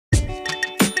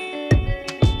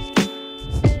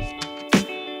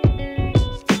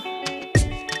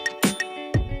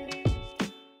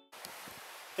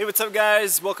what's up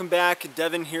guys? Welcome back.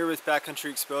 Devin here with Backcountry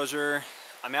Exposure.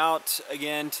 I'm out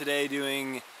again today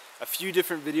doing a few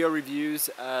different video reviews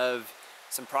of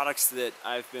some products that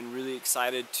I've been really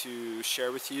excited to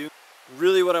share with you.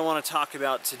 Really what I want to talk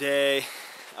about today,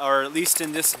 or at least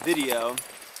in this video,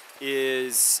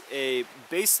 is a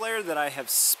base layer that I have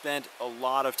spent a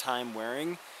lot of time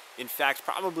wearing. In fact,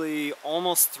 probably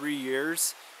almost 3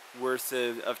 years worth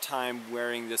of time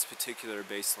wearing this particular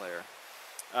base layer.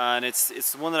 And it's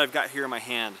the one that I've got here in my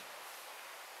hand.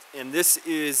 And this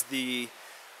is the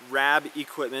Rab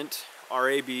Equipment,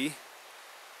 RAB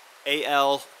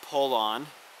AL Pull On,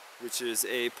 which is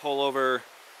a pullover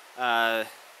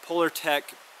Polartec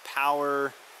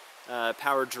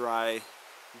Powerdry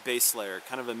base layer,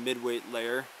 kind of a mid-weight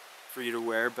layer for you to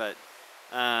wear, but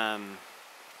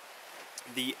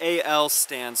the AL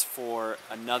stands for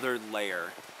another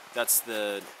layer. That's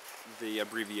the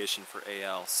abbreviation for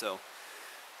AL. So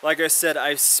like I said,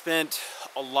 I've spent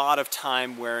a lot of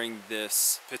time wearing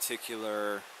this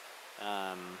particular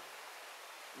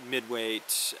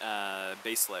mid-weight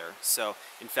base layer. So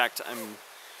in fact, I'm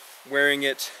wearing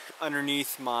it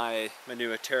underneath my new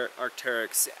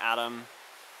Arc'teryx Atom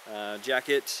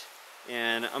jacket,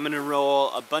 and I'm going to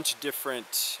roll a bunch of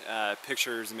different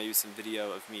pictures and maybe some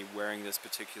video of me wearing this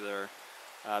particular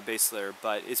base layer,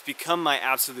 but it's become my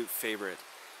absolute favorite.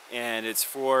 And it's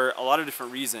for a lot of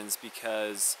different reasons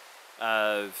because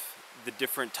of the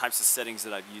different types of settings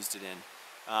that I've used it in.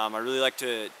 I really like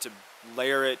to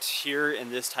layer it here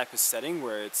in this type of setting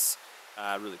where it's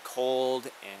really cold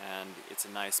and it's a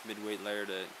nice mid-weight layer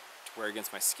to wear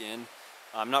against my skin.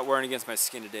 I'm not wearing against my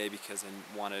skin today because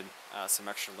I wanted some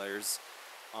extra layers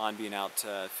on being out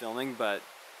filming, but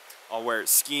I'll wear it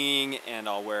skiing and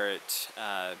I'll wear it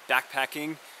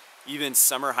backpacking. Even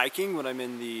summer hiking when I'm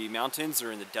in the mountains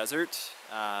or in the desert.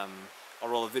 I'll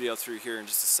roll a video through here in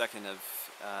just a second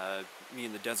of me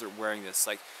in the desert wearing this.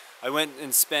 Like, I went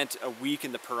and spent a week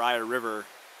in the Pariah River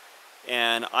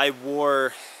and I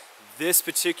wore this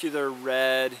particular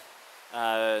red,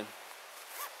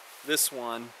 this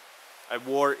one, I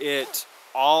wore it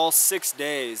all 6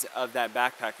 days of that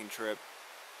backpacking trip,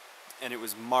 and it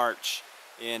was March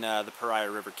in the Pariah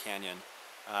River Canyon,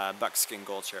 Buckskin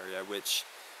Gulch area, which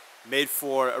made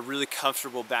for a really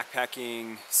comfortable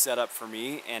backpacking setup for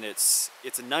me. And it's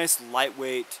a nice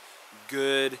lightweight,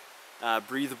 good,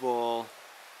 breathable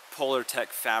Polartec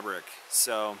fabric.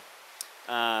 So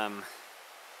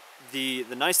the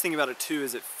nice thing about it too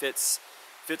is it fits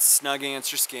snug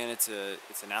against your skin. It's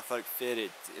an athletic fit.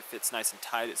 It fits nice and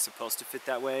tight. It's supposed to fit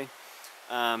that way,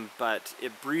 but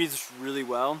it breathes really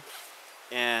well,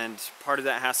 and part of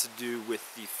that has to do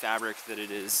with the fabric that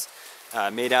it is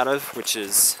made out of, which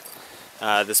is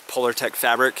this Polartec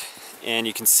fabric. And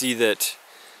you can see that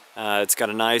it's got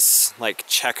a nice like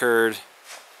checkered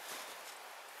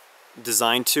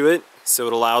design to it, so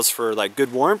it allows for like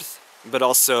good warmth but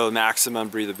also maximum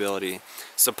breathability.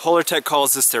 So Polartec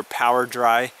calls this their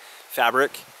Powerdry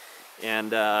fabric,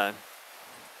 and I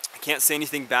can't say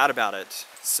anything bad about it.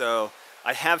 So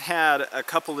I have had a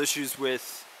couple issues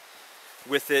with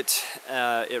it.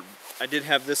 I did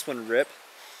have this one rip,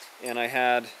 and I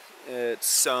had it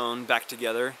sewn back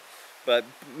together, but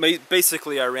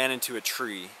basically I ran into a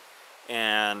tree,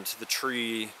 and the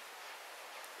tree,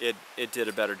 it did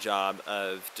a better job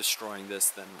of destroying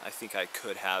this than I think I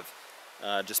could have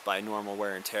just by normal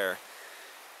wear and tear.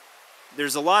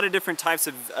 There's a lot of different types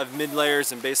of mid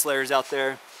layers and base layers out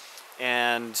there,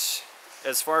 and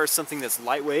as far as something that's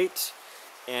lightweight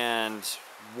and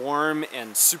warm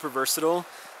and super versatile,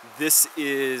 this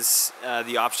is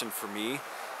the option for me.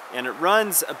 And it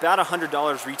runs about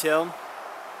 $100 retail,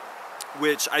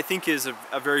 which I think is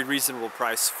a very reasonable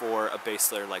price for a base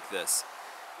layer like this.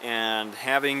 And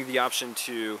having the option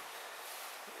to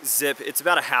zip, it's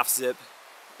about a half zip,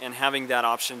 and having that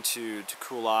option to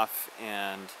cool off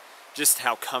and just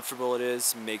how comfortable it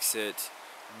is makes it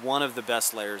one of the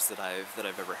best layers that I've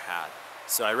ever had.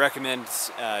 So I recommend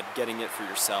getting it for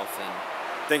yourself. And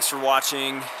thanks for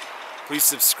watching. Please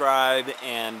subscribe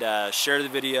and share the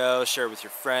video, share it with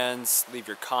your friends, leave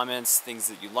your comments, things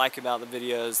that you like about the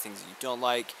videos, things that you don't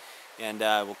like, and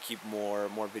we'll keep more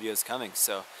videos coming.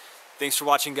 So thanks for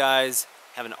watching guys.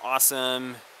 Have an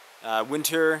awesome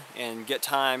winter, and get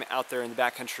time out there in the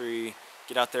backcountry.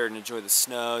 Get out there and enjoy the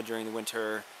snow during the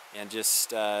winter, and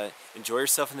just enjoy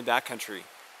yourself in the backcountry.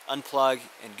 Unplug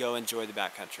and go enjoy the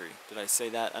backcountry. Did I say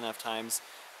that enough times?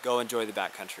 Go enjoy the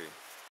backcountry.